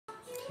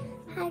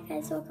Hi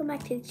guys, welcome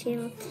back to the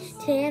channel.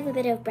 Today I have a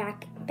bit of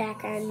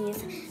background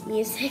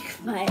music,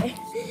 but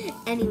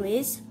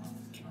anyways,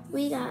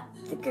 we got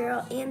the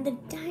Girl and the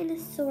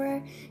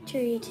Dinosaur to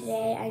read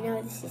today. I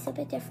know this is a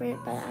bit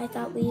different, but I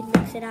thought we'd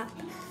mix it up.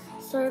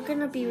 So we're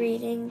gonna be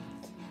reading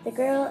The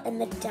Girl and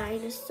the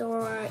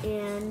Dinosaur,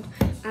 and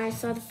I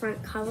saw the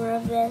front cover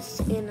of this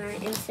and I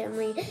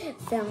instantly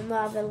fell in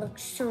love. It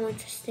looks so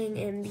interesting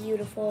and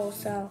beautiful,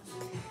 so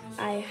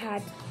I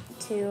had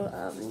to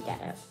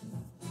get it.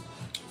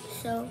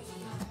 So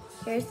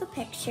here's the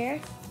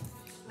picture.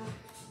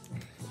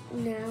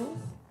 Now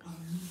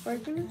we're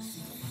gonna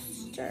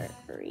start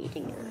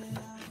reading it.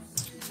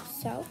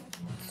 So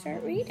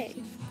start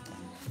reading.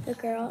 The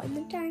Girl and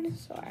the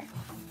Dinosaur.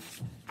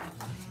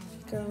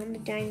 Girl and the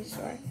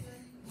Dinosaur.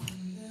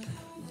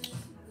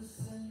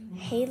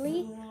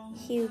 Haley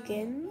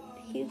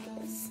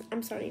Hughes.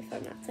 I'm sorry if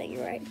I'm not saying it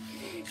right.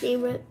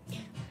 Name it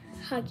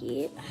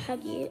Huggies.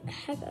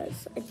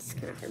 It's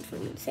kind of hard for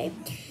me to say.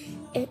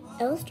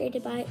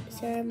 Illustrated by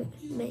Sarah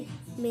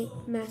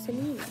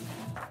Massanini.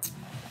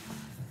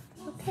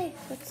 Okay,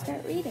 let's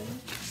start reading.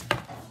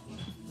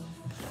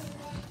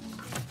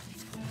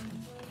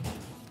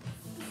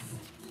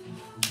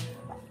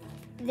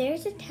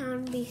 There's a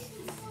town behind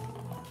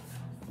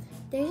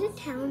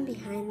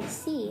the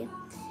sea.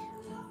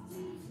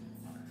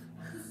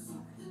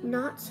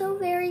 Not so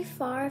very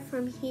far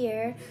from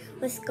here,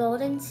 with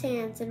golden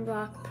sands and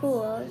rock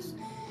pools,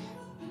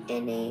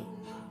 and a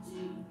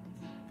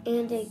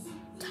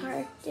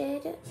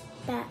tarted,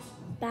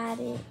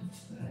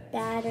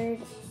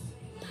 battered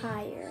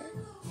pyre.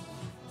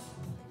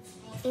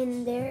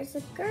 And there's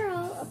a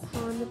girl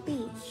upon the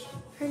beach.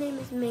 Her name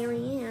is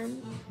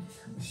Marianne.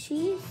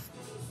 She's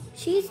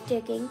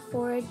digging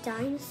for a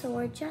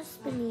dinosaur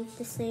just beneath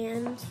the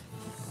sand.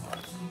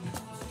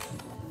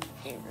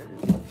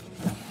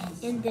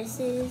 And this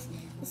is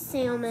the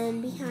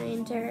salmon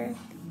behind her.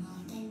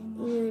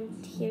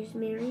 And here's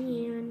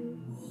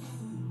Marianne.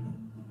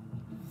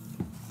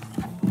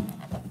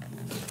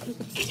 You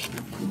can see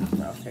the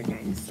girl's her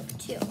dinosaur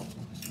too.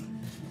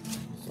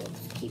 So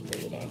let's keep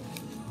reading.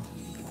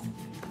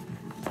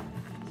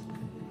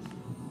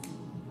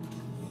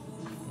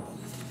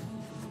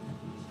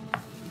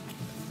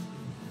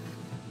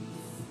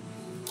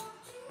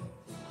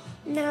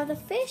 Now the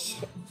fish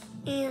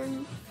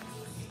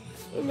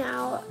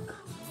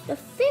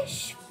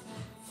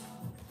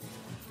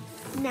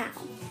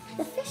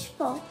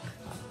folk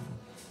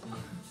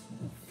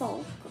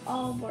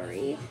all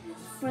worry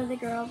for the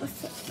girl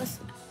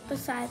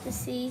beside the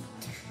sea.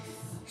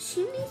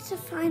 She needs to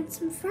find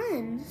some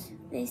friends,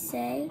 they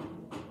say,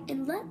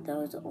 and let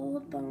those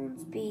old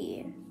bones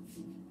be.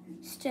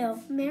 Still,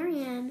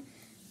 Marianne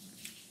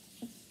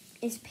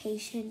is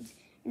patient,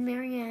 and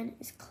Marianne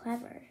is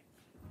clever.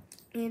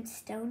 And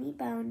Stony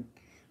Bone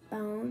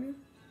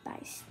by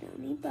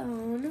Stony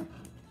Bone.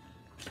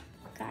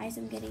 Guys,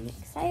 I'm getting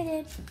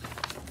excited.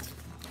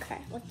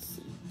 Okay, let's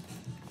see.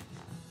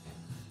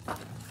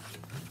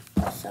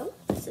 So,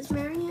 this is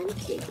Marianne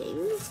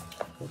digging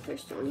with her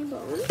stony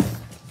bones.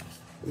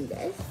 And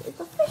this is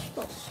a fish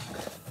bowl.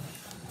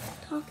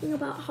 Talking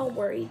about how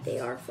worried they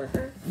are for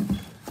her.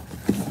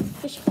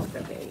 Fish bowls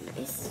are very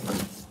nice.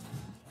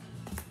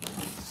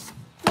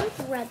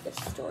 I've read this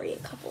story a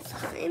couple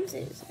times.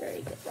 It is a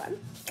very good one.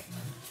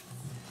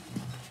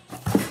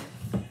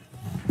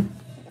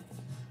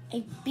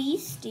 A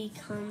beastie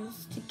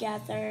comes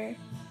together.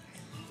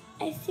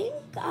 I think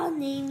I'll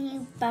name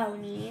you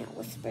Boney,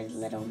 whispered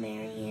little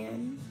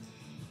Marianne.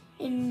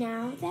 And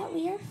now that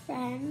we are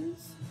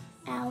friends,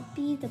 I'll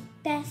be the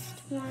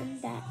best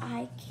one that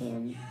I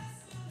can.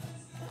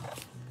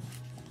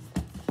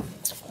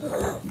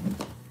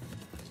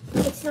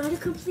 It's not a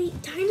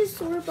complete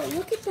dinosaur, but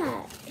look at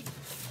that.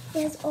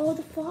 It has all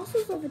the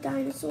fossils of a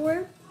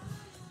dinosaur.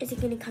 Is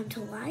it going to come to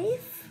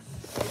life?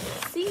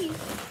 Let's see.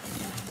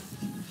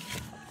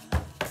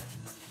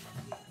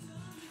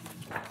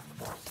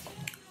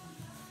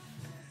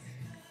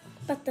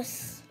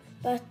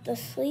 But the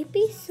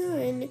sleepy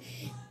sun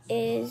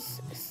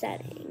is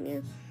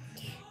setting,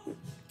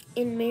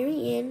 and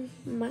Marianne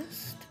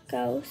must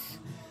go.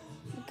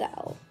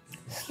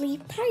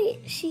 Sleep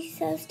tight, she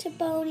says to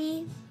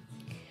Boney.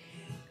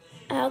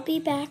 I'll be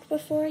back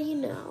before you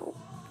know.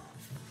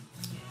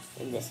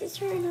 And this is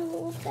her in a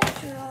little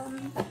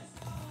bedroom.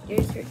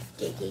 There's her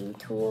digging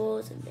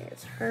tools, and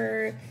there's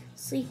her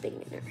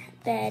sleeping in her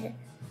bed,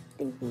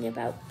 thinking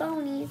about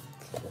Boney.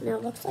 And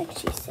it looks like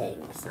she's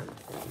saying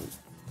something.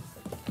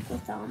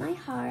 With all my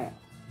heart,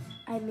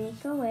 I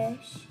make a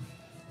wish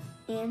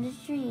and a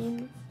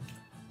dream.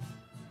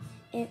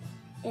 It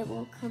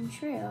will come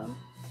true.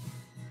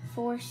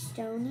 For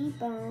stony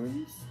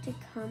bones to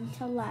come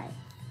to life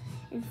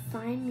and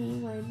find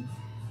me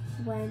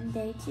when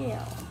they do.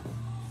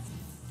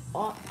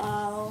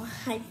 Uh-oh,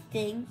 I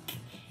think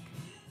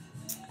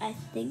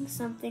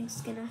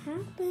something's gonna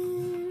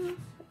happen.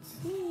 Let's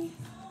see.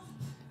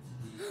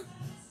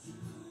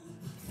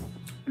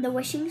 The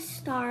wishing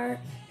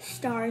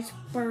stars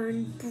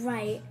burn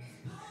bright.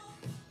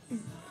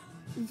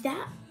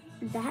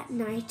 That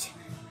night,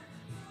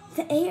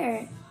 The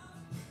air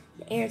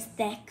is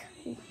thick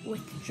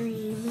with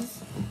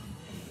dreams,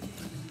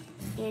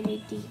 and a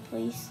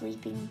deeply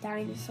sleeping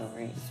dinosaur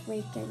is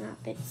waking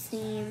up, it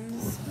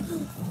seems.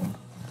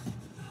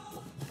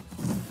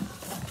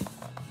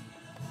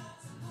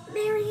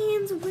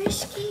 Marianne's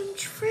wish came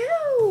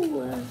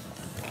true.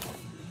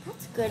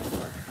 That's good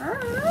for her.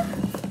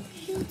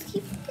 Let's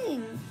keep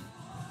looking.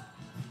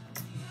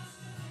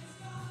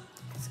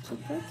 Let's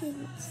keep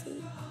looking. Let's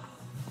see.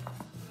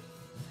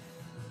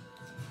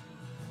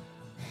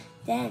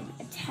 Then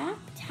a tap,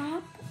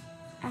 tap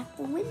at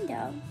the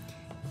window,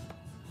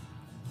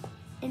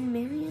 and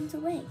Marianne's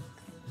awake.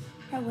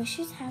 Her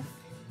wishes have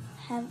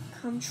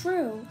come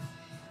true,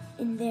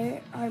 and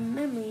there are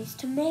memories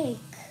to make.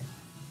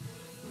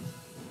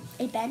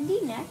 A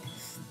bendy neck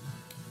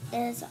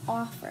is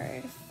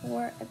offered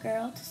for a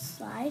girl to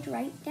slide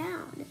right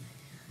down,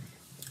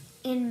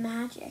 and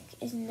magic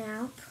is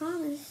now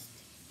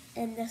promised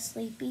in the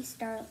sleepy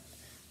starlit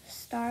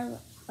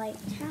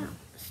town.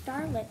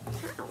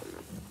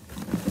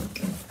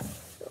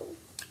 So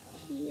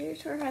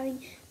here's her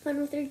having fun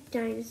with her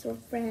dinosaur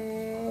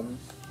friend.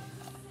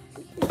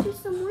 There's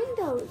just some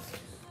windows.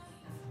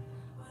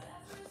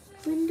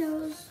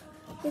 Windows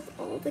with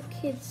all the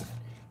kids'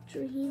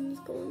 dreams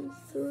going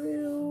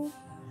through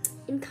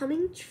and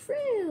coming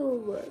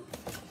true.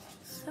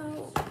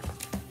 So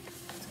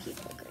let's keep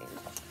looking.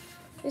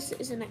 This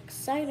is an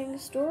exciting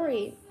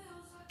story.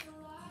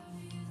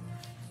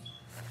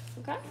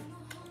 Okay,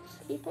 let's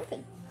keep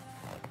looking.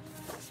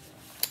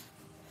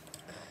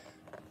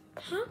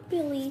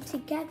 Happily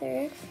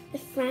together, the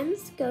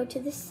friends go to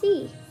the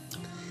sea.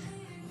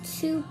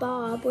 To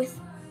Bob with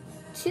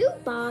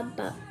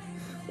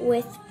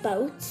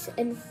boats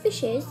and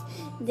fishes,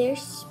 their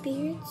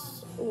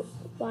spirits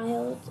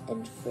wild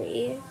and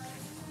free.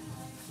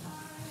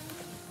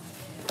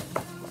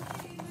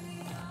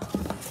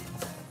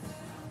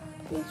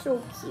 They're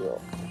so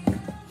cute.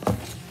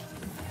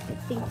 I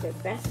think they're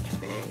best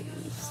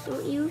friends,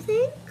 don't you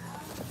think?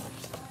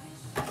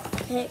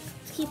 Okay,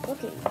 let's keep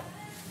looking.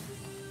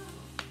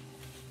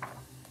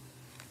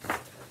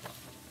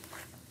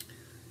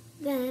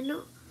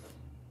 Then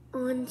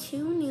on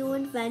two new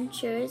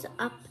adventures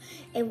up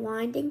a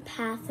winding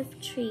path of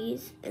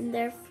trees, and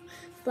they're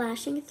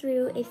flashing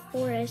through a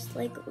forest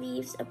like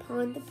leaves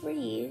upon the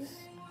breeze.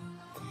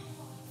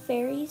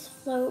 Fairies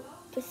float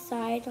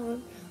beside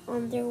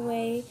on their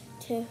way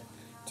to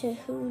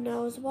who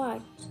knows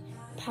what,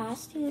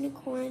 past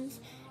unicorns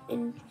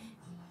and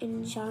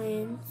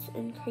giants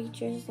and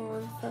creatures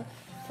long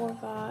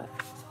forgot.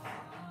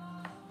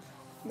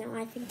 Now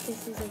I think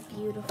this is a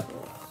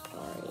beautiful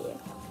story.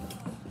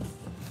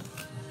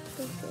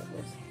 Look at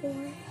this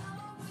forest.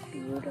 It's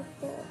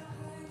beautiful.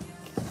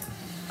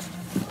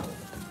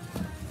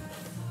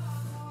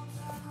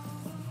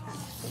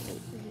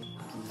 Absolutely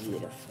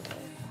beautiful.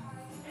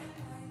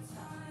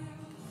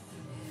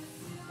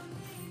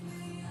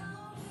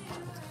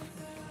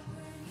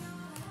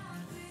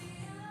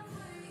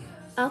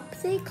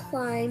 Up they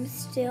climb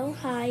still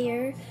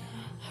higher,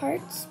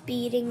 hearts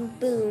beating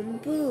boom,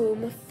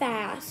 boom,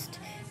 fast,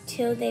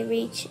 till they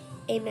reach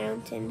a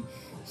mountain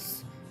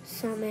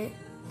summit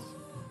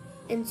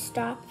and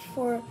stop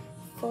for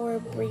a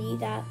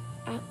breath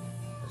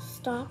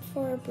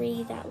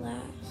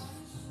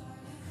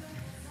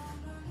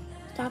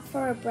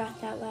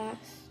at last.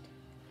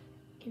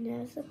 And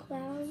as the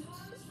clouds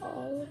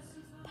all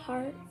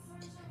part,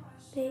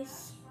 they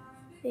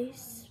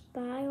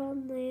spy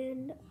on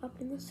land up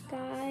in the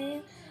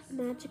sky, a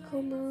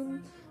magical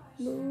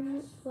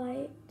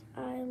moonlight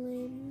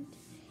island,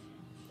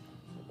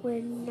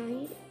 where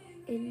night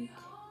and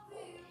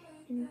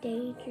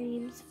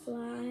daydreams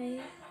fly.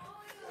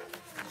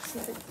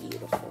 This is a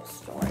beautiful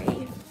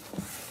story.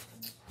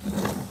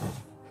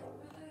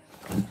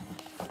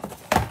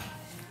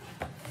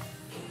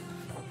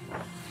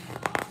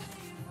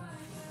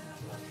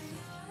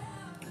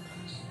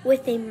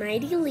 With a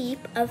mighty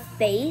leap of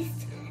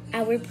faith,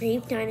 our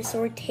brave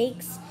dinosaur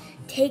takes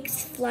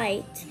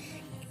flight,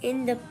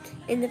 and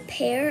the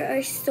pair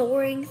are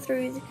soaring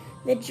through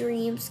the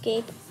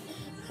dreamscape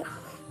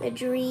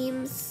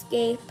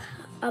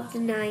of the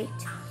night,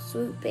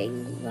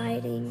 swooping,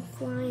 gliding,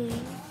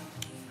 flying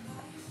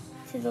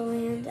to the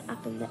land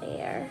up in the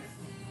air.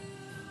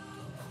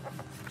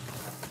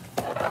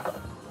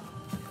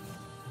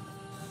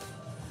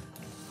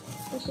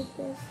 Look at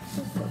this.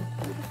 This is so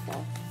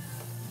beautiful.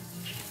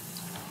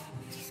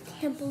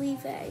 Can't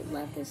believe it. I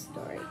love this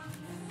story.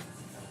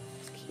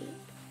 Let's keep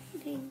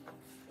reading.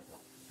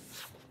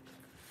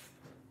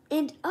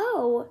 And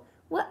oh,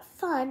 what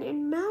fun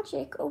and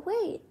magic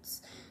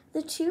awaits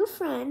the two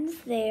friends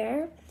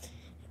there.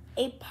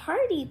 A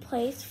party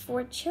place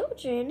for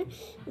children,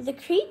 the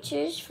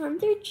creatures from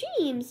their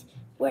dreams,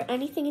 where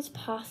anything is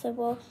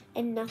possible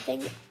and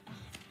nothing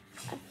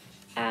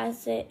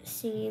as it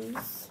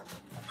seems.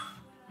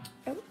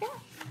 Oh yeah,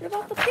 what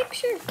about the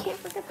picture? Can't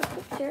forget the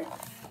picture.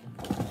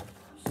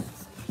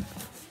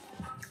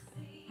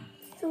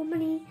 So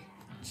many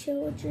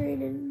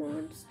children and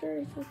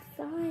monsters with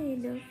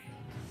fun.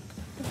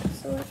 It's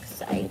so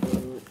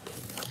exciting.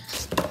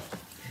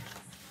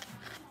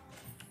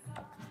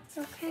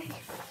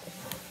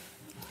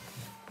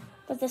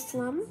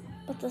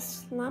 the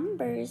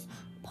slumbers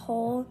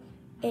pull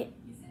it.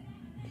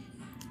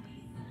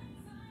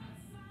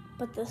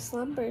 But the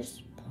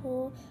slumbers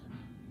pull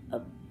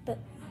a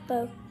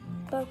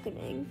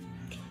beckoning.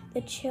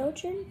 The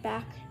children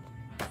back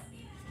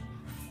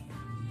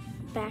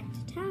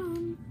to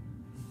town.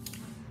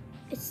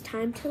 It's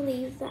time to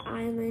leave the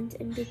island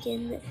and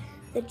begin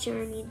the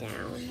journey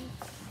down.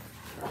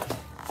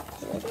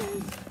 Here it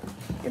is.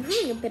 I'm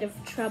having a bit of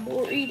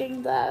trouble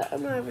reading that.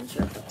 I'm not even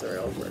sure if it's a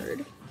real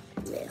word.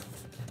 Yeah.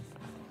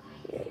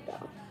 Here we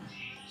go.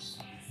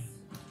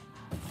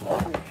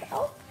 There we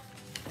go.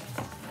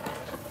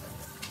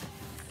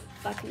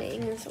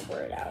 Beckoning is a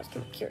word I was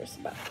kind of curious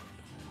about.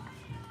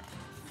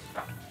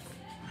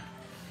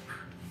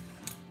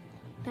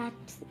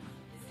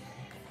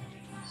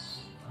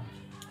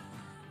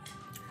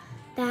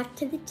 Back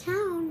to the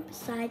town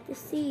beside the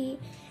sea,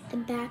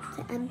 and back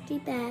to empty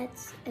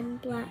beds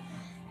and back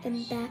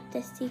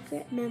to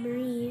secret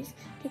memories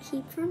to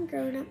keep from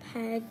grown-up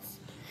heads.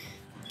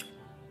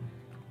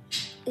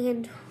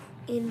 And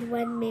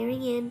when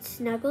Marianne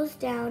snuggles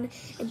down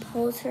and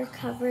pulls her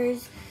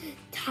covers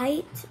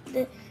tight,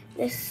 it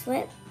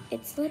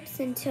slips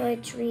into a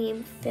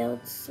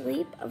dream-filled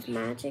sleep of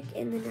magic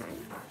in the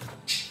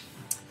night.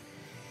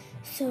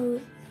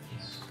 So,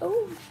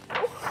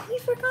 we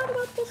forgot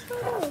about this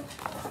photo.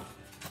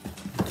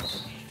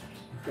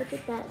 Look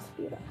at that, it's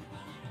beautiful.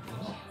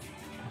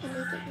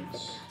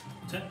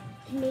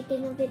 I'm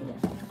making a video.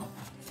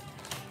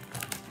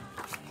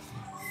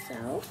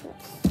 So,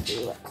 let's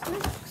see what's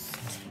next.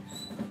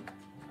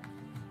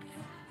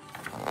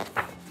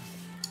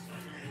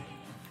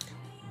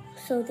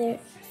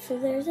 So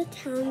there's a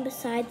town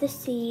beside the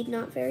sea,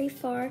 not very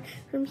far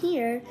from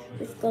here,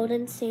 with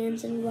golden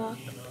sands and rock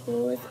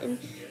pools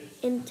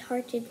and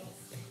tarted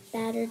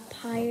battered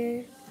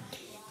pyre.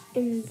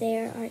 And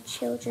there are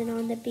children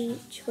on the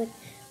beach with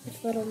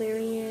little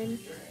Marianne,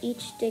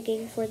 each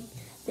digging for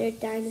their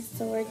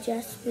dinosaur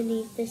just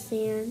beneath the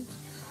sand.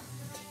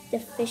 The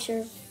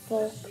fisher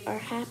folk are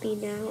happy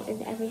now,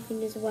 and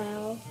everything is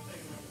well.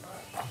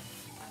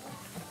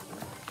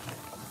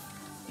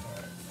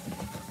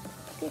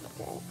 Look at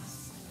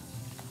this.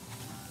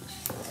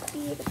 It's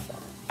beautiful.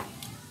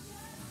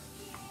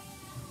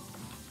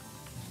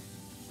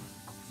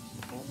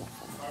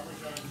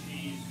 Parmesan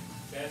cheese,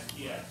 best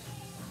yet.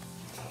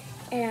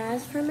 And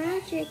as for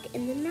magic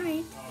in the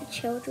night, the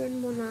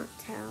children will not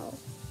tell.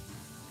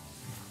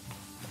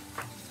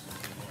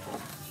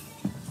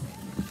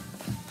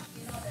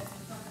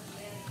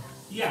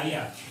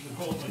 Yeah. The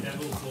gold, like that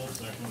little gold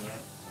section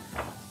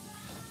there.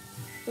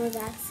 Well,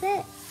 that's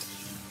it.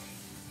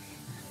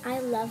 I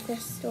love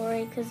this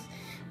story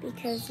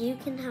because you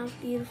can have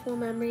beautiful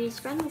memories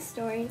from the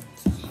story.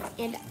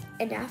 And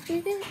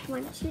after this,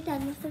 once you're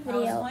done with the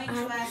video,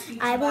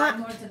 I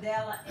want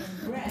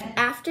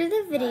after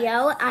the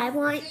video, I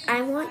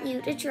want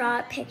you to draw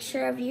a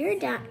picture of your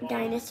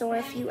dinosaur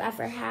if you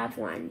ever have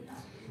one.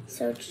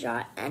 So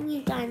draw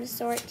any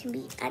dinosaur. It can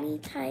be any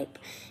type.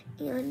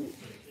 And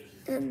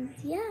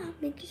yeah,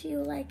 make sure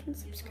you like and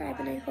subscribe.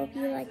 And I hope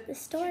you like the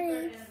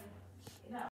story.